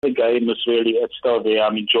the game is really, it's still there.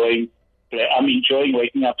 I'm enjoying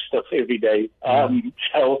waking up stuff every day. It's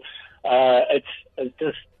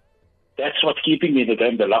just, that's what's keeping me in the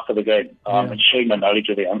game, the luck of the game, and sharing my knowledge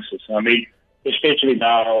with the youngsters. I mean, especially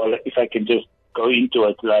now, if I can just go into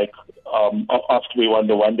it, like after we won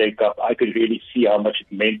the One Day Cup, I could really see how much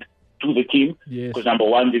it meant to the team. Because number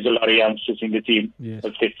one, there's a lot of youngsters in the team.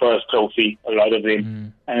 It's their first trophy, a lot of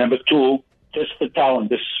them. And number two, just the town,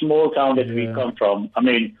 the small town that we come from. I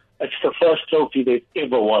mean, it's the first trophy they've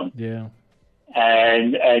ever won.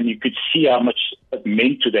 And you could see how much it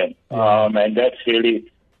meant to them. And that's really,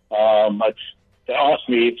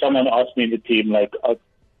 if someone asked me in the team, like,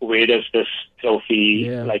 where does this trophy,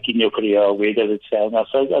 like in your career, where does it stand?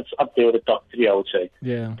 So that's up there with the top three, I would say.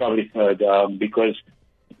 Probably third, because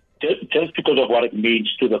just because of what it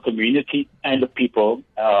means to the community and the people,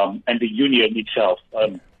 and the union itself.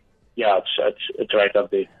 It's right up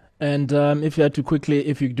there. And if you had to quickly,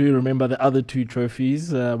 if you do remember the other two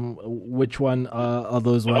trophies, which one are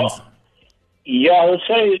those ones? I would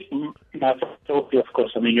say my first trophy, of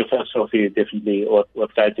course. I mean, your first trophy is definitely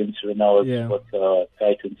what Titans right now. What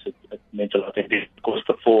Titans it meant a lot. Of course,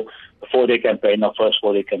 the four-day campaign, our first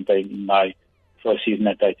 4-day campaign in my first season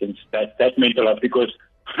at Titans, that meant a lot because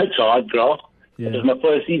it's a hard graft. It was my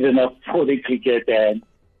first season of 4-day cricket and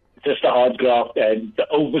just a hard graft, and the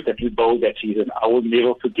overs that we bowled that season, I will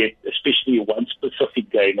never forget, especially one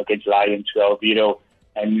specific game against Lions,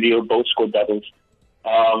 and Neil both scored doubles.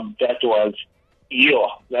 That was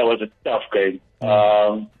a tough game.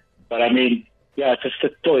 But I mean, just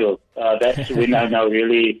the toil. That's when I now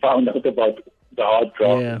really found out about the hard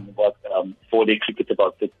graft and about 4-day cricket,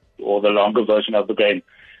 about the longer version of the game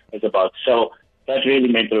is about. So that really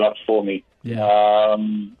meant a lot for me. That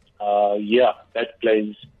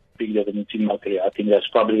plays big difference in my career. I think that's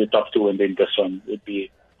probably the top two, and then this one would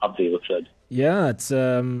be up there with third. It's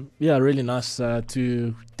really nice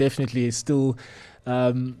to definitely still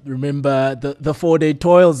remember the 4-day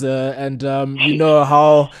toils, and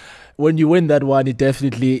how when you win that one,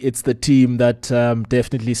 it's the team that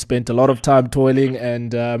definitely spent a lot of time toiling,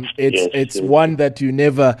 and it's one that you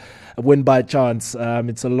never win by chance.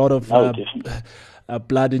 It's a lot of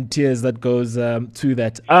blood and tears that goes to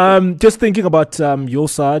that. Just thinking about your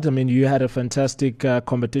side, I mean, you had a fantastic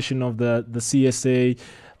competition of the CSA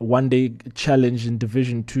one-day challenge in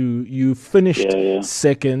Division 2. You finished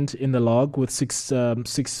second in the log with six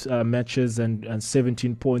matches and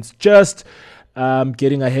 17 points, just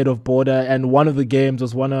getting ahead of Border. And one of the games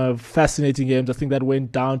was one of fascinating games. I think that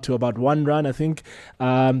went down to about one run, I think,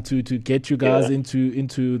 to get you guys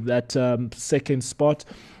into that second spot.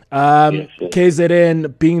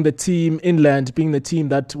 KZN being the team, Inland being the team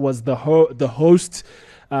that was the host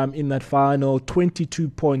in that final, 22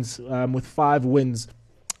 points with 5 wins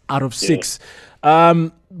out of 6.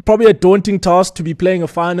 Probably a daunting task to be playing a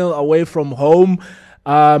final away from home,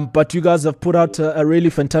 but you guys have put out a really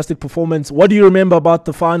fantastic performance. What do you remember about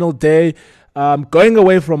the final day, going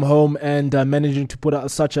away from home and managing to put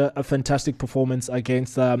out such a fantastic performance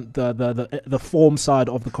against the form side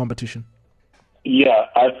of the competition?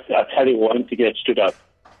 I tell you one thing that stood up.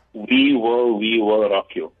 We will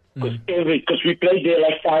rock you. Because we played there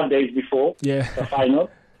like 5 days before the final,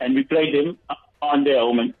 and we played them on their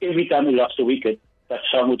home, and every time we lost a wicket, that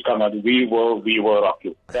song would come out, we will rock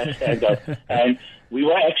you. That's that. And we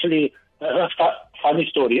were actually, funny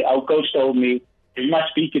story, our coach told me, we must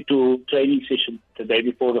speak it to training session the day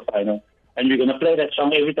before the final, and we're going to play that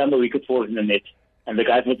song every time the wicket falls in the net, and the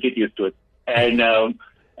guys would get used to it. And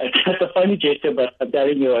it's a funny gesture, but I'm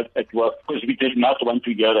telling you, it worked, because we did not want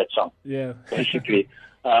to hear that song, basically.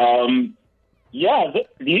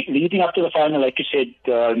 Leading up to the final, like you said,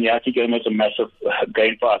 the Nyati game was a massive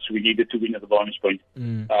game for us. We needed to win at the bonus point.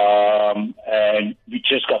 And we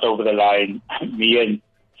just got over the line. Me and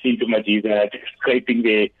Sintu Majiza scraping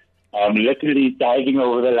there, literally diving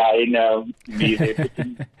over the line. Me there,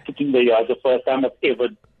 putting the yards. The first time I've ever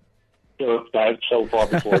dived so far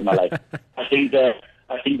before in my life. I think the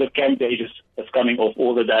camp days is coming off,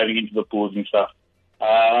 all the diving into the pools and stuff.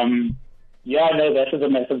 That was a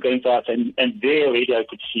massive game for us, and there already I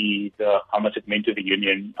could see how much it meant to the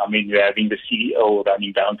union. I mean, you're having the CEO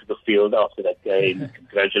running down to the field after that game,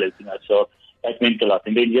 congratulating us, so that meant a lot.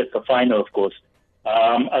 And then the final, of course.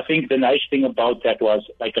 I think the nice thing about that was,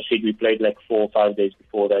 like I said, we played like 4 or 5 days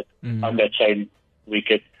before that on that same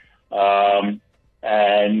wicket,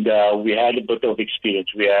 and we had a bit of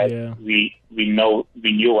experience. We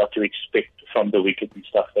knew what to expect from the wicket and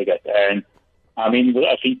stuff like that, and I mean,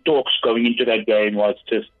 I think talks going into that game was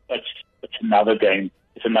just, it's another game.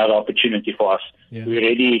 It's another opportunity for us. We're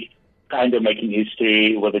already kind of making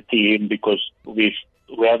history with the team because we've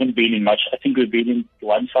we haven't been in much. I think we've been in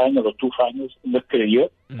one final or two finals in the year.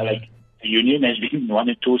 Like the Union has been in 1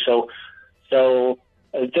 and 2. So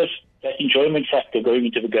just that enjoyment factor going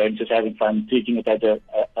into the game, just having fun, treating it as a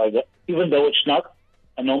even though it's not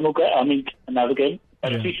a normal game, I mean another game, but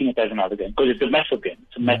treating it as another game because it's a massive game.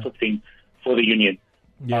 It's a massive thing for the Union.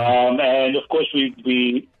 And of course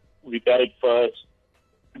we batted first,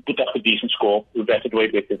 put up a decent score. We batted way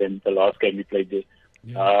better than the last game we played there.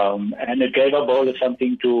 And it gave our bowlers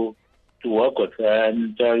something to work with.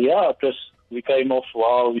 And we came off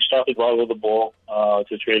well. We started well with the ball. It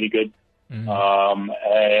was really good.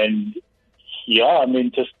 And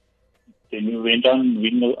just then we went on,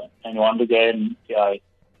 won the game. Yeah, it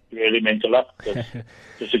really meant a lot.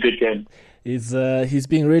 It's a good game. He's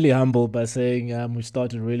being really humble by saying we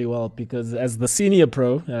started really well because as the senior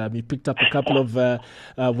pro, he picked up a couple of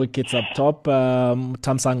wickets up top.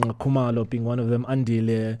 Thamsanqa Khumalo being one of them,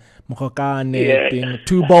 Andile Mokokane being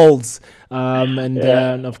 2 bowls,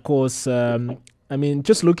 and of course.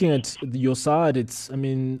 Just looking at your side,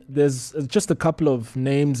 there's just a couple of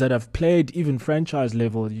names that have played even franchise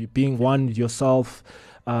level. You being one yourself,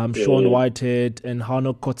 Sean Whitehead and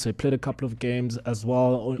Hano Kotze played a couple of games as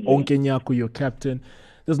well. Onke Nyaku, your captain.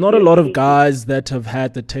 There's not a lot of guys that have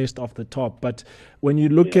had the taste off the top. But when you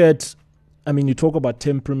look at, you talk about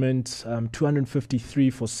temperament, 253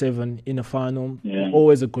 for 7 in a final,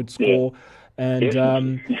 always a good score. And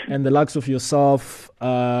the likes of yourself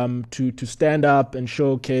to stand up and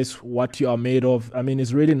showcase what you are made of.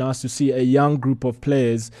 It's really nice to see a young group of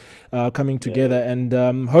players coming together and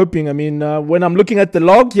hoping. When I'm looking at the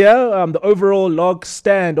log here, the overall log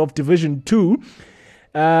stand of Division 2,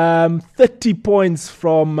 30 points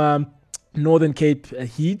from Northern Cape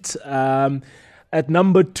Heat. At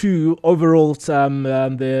number 2 overall,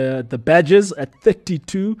 the Badgers at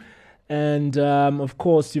 32. And, of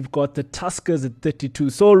course, you've got the Tuskers at 32.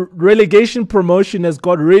 So relegation promotion has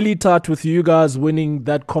got really tight with you guys winning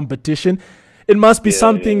that competition. It must be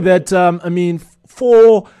something that,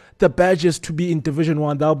 for the Badgers to be in Division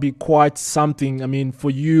 1, that'll be quite something,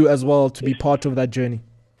 for you as well to be part of that journey.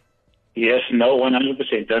 Yes, no,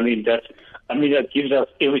 100%. That gives us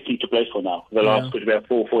everything to play for now. The last, because we have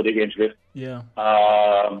 4 games left.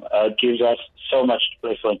 It gives us so much to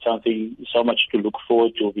play for and so much to look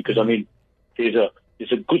forward to because, there's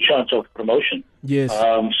a good chance of promotion. Yes.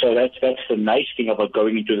 So that's the nice thing about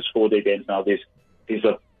going into this 4-day games now. There's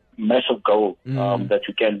a massive goal that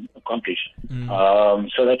you can accomplish.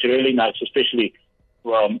 So that's really nice, especially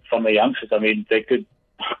from the youngsters. They could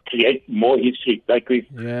create more history like we've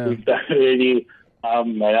done already.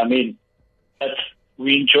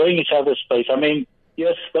 We're enjoying each other's space.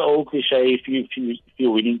 Yes, the old cliche, if you're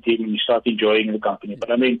a winning team and you start enjoying the company. But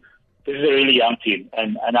this is a really young team,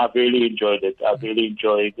 and I've really enjoyed it. I've really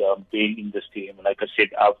enjoyed being in this team. Like I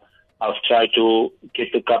said, I've tried to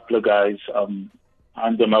get a couple of guys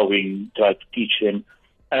under my wing, try to teach them.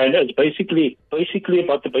 And it's basically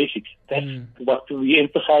about the basics. That's what we're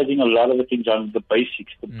emphasizing a lot of the things on, the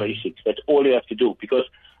basics. That's all you have to do. Because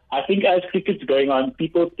I think as cricket's going on,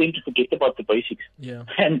 people tend to forget about the basics. Yeah.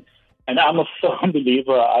 And I'm a firm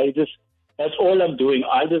believer. That's all I'm doing.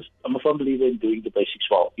 I'm a firm believer in doing the basics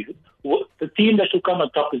well. The team that will come on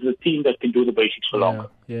top is the team that can do the basics for longer.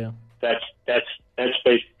 Yeah. That's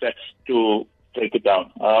to take it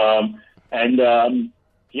down.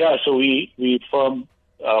 So we firm.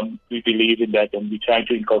 We believe in that, and we're trying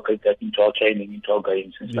to inculcate that into our training, into our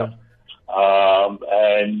games and stuff.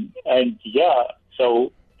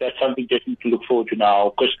 So that's something definitely to look forward to now,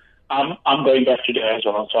 because I'm going back to there as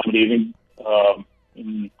well. So I'm leaving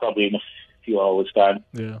probably in a few hours' time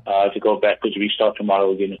to go back, because we start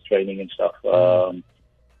tomorrow again with training and stuff.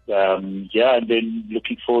 And then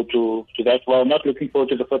looking forward to that. Well, not looking forward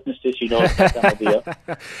to the fitness test, that time of the year.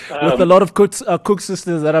 With a lot of cook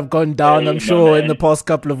sisters that have gone down, I'm sure, in the past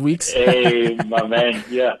couple of weeks. Hey, my man,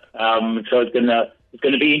 yeah. So it's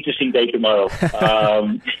gonna be an interesting day tomorrow.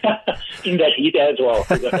 In that heat as well.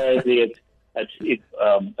 It's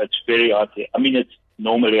very hot there. It's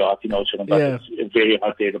normally hot in Oudtshoorn, but it's very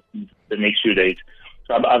hot there the next few days.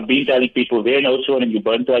 So I've been telling people, there in Oudtshoorn, and you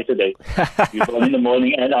burn twice a day. You burn in the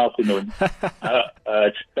morning and afternoon.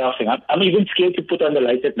 It's tough. I'm even scared to put on the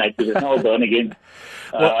lights at night, because it's now burn again.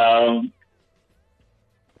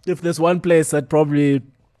 If there's one place that probably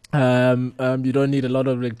you don't need a lot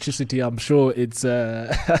of electricity, I'm sure it's now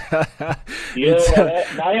you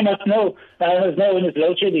must know when it's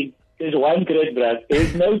load shedding. There's one grid, Brad.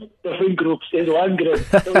 There's no different groups. There's one grid.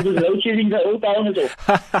 So it's load shedding, the whole town is off.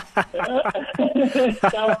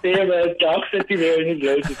 South there, Dark City there, and it's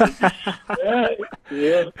load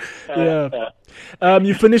shedding.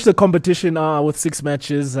 You finished the competition with 6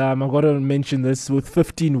 matches. I've got to mention this with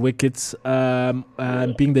 15 wickets, and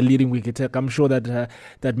being the leading wicket taker. I'm sure that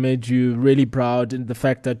that made you really proud in the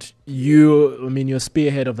fact that you're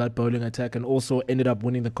spearhead of that bowling attack and also ended up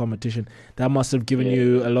winning the competition. That must have given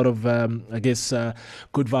you a lot of,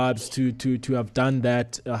 good vibes to have done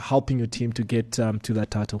that, helping your team to get to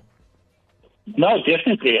that title. No,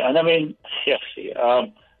 definitely. And I mean, yes,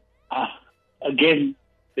 again,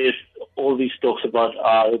 there's all these talks about,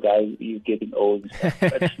 guys, you're getting old.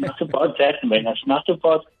 It's not about that, man. It's not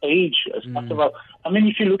about age. It's not about,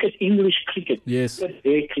 if you look at English cricket, yes,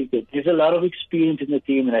 their cricket, there's a lot of experience in the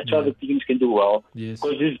team, and that's how the teams can do well. Yes.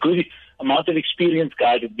 Because there's good amount of experienced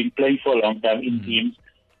guys who've been playing for a long time in teams.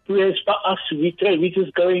 Whereas for us, we're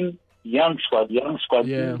just going young squad. Yeah.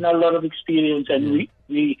 There's not a lot of experience, and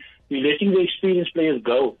we're letting the experienced players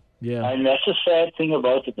go. Yeah. And that's a sad thing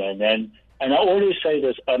about it, man. And I always say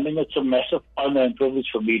this, it's a massive honor and privilege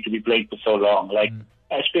for me to be playing for so long. Like,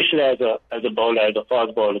 especially as a bowler, as a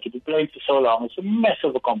fast bowler, to be playing for so long, it's a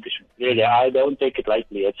massive accomplishment. Really, I don't take it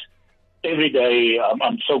lightly. It's every day.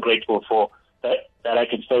 I'm so grateful for that I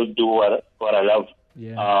can still do what I love.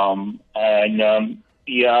 Yeah.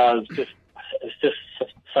 It's just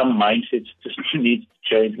some mindsets just needs to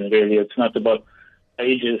change. Really, it's not about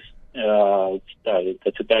ages.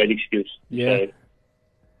 That's a bad excuse. Yeah. So,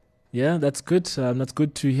 yeah, that's good. That's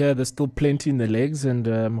good to hear. There's still plenty in the legs, and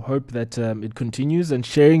hope that it continues. And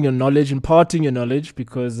sharing your knowledge, imparting your knowledge,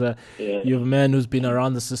 because you're a man who's been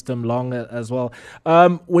around the system long as well.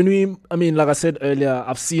 Like I said earlier,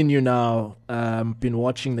 I've seen you now. Been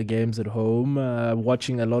watching the games at home,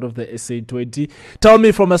 watching a lot of the SA20. Tell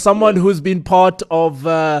me, from someone who's been part of,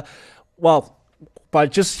 by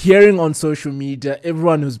just hearing on social media,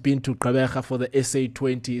 everyone who's been to Gqeberha for the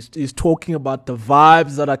SA20 is talking about the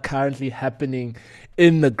vibes that are currently happening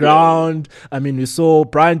in the ground. I mean, we saw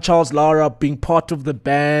Brian Charles Lara being part of the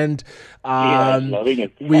band. Loving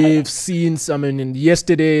it. We've seen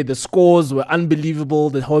yesterday the scores were unbelievable.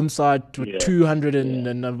 The home side were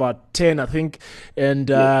 210, I think, and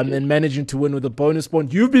managing to win with a bonus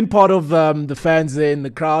point. You've been part of the fans there in the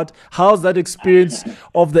crowd. How's that experience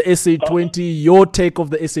of the SA20? Your take of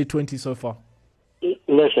the SA20 so far?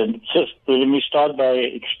 Listen, just let me start by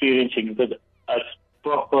experiencing that it's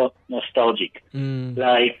proper nostalgic.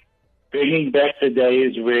 Like bringing back the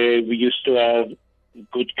days where we used to have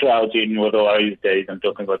good crowds in Warriors days. I'm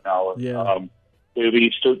talking about now. Where we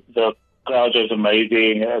used to, the crowd was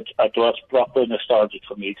amazing. It was proper nostalgic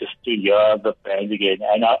for me just to hear the band again.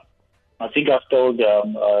 And I think I've told it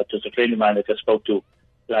was a friend of mine that I spoke to,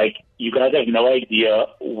 like, you guys have no idea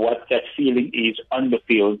what that feeling is on the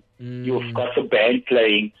field. You've got the band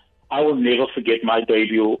playing. I will never forget my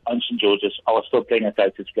debut on St. George's. I was still playing at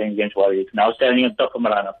Titans, playing against Warriors. Now standing on top of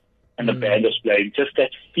Marana, and the band was playing. Just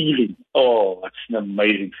that feeling. Oh, it's an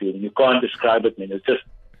amazing feeling. You can't describe it, man. It's just,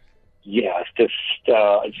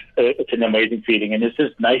 it's an amazing feeling. And it's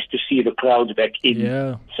just nice to see the crowds back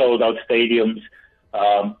in sold out stadiums.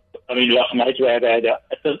 Last night we had it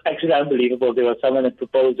was actually unbelievable. There was someone that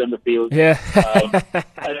proposed on the field. Yeah.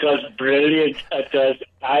 It was brilliant.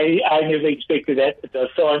 I never expected that. It was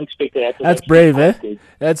so unexpected. That's brave, eh?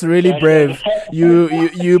 That's really brave.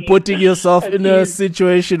 You putting yourself in a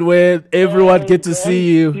situation where everyone get to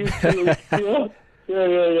see you. Yeah.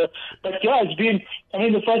 But it's been.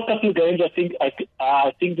 The first couple of games, I think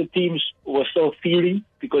the teams were still feeling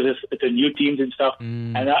because it's a new teams and stuff.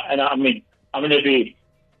 I'm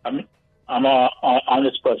an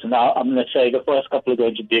honest person. Now, I'm going to say the first couple of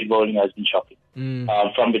games of dead bowling has been shocking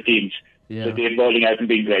from the teams. Yeah. The dead bowling hasn't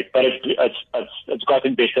been great, but it's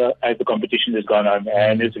gotten better as the competition has gone on,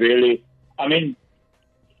 and it's really.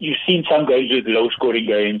 You've seen some games with low scoring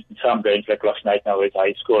games, and some games like last night now with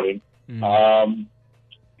high scoring.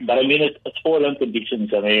 But it's all on conditions.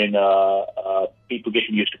 People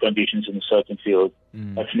getting used to conditions in a certain field.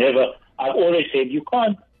 It's never. I've always said you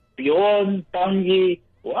can't. Bjorn, Tangi,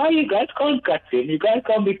 why you guys can't cut them? You guys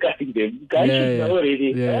can't be cutting them. You guys should know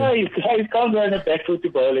already. Yeah. You guys can't run a back foot to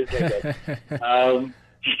bowlers like that. But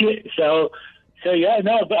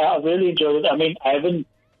I really enjoyed it. I haven't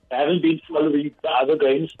been following the other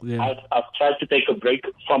games. Yeah. I've tried to take a break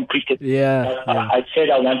from cricket. I said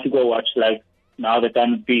I want to go watch, like, now that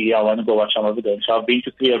I'm at PE, I want to go watch some of the games. So I've been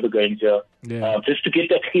to 3 of the games here. Just to get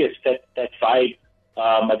that fierce, that vibe.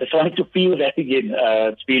 I just wanted to feel that again.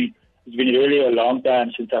 It's been really a long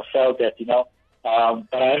time since I felt that, but I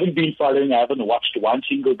haven't been following. I haven't watched one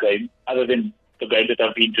single game other than the game that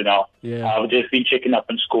I've been to now. I've just been checking up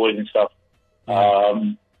on scores and stuff.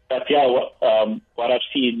 What I've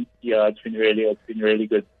seen, it's been really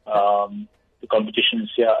good. the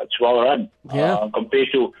competitions, it's well run.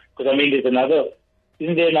 Compared to, because I mean,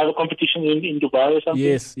 isn't there another competition in Dubai or something?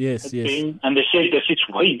 Yes. And they said that it's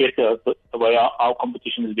way better. But the way our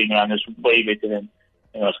competition is being run is way better than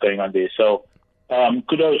what's going on there. So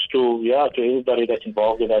kudos to everybody that's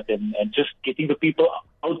involved with that and just getting the people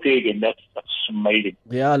out there again. That's amazing.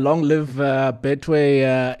 Yeah, long live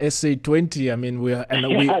Betway SA20. I mean, we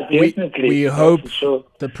hope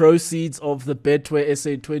the proceeds of the Betway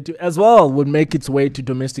SA20 as well would make its way to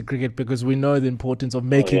domestic cricket, because we know the importance of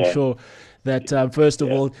making sure that first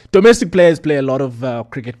of all, domestic players play a lot of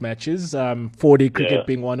cricket matches, 4-day cricket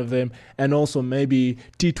being one of them, and also maybe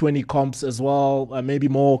T20 comps as well, maybe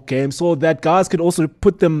more games, so that guys could also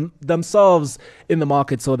put themselves in the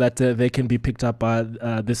market so that they can be picked up by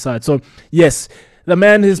this side. So yes, the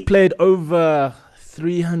man has played over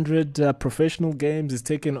 300 professional games. He's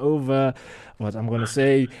taken over,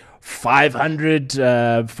 500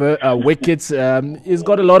 wickets. He's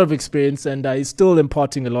got a lot of experience, and he's still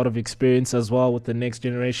imparting a lot of experience as well with the next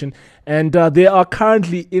generation. And they are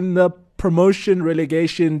currently in the promotion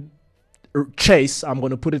relegation chase, I'm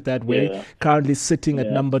going to put it that way, currently sitting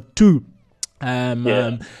at number 2.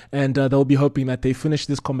 And they'll be hoping that they finish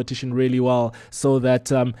this competition really well, so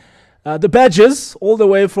that the Badgers, all the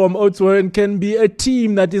way from Oudtshoorn, can be a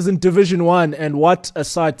team that is in Division 1. And what a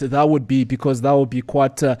sight that would be, because that would be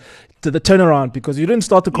quite to the turnaround, because you didn't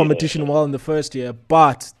start the competition well in the first year,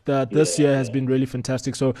 but this year has been really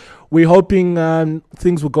fantastic. So we're hoping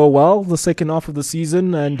things will go well the second half of the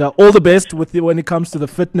season, and all the best when it comes to the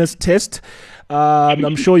fitness test.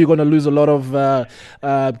 I'm sure you're going to lose a lot of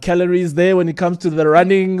calories there when it comes to the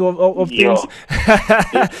running of things.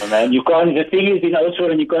 Man, you can't. The thing is, in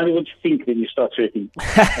Oudtshoorn, you can't even think when you start sweating.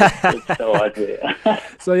 It's so hard there.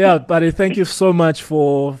 So buddy, thank you so much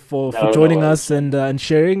for joining us and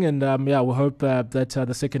sharing. And we hope that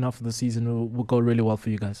the second half of the season will go really well for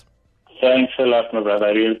you guys. Thanks a lot, my brother.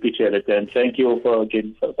 I really appreciate it. And thank you for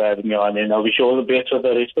having me on. And I wish you all the best for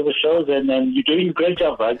the rest of the shows. And you're doing a great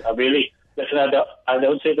job, right? I really, listen, I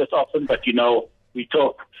don't say this often, but we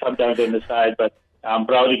talk sometimes on the side, but I'm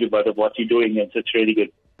proud of you, brother, what you're doing. And it's really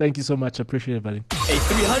good. Thank you so much. I appreciate it, buddy. A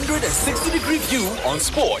 360-degree view on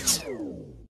sports.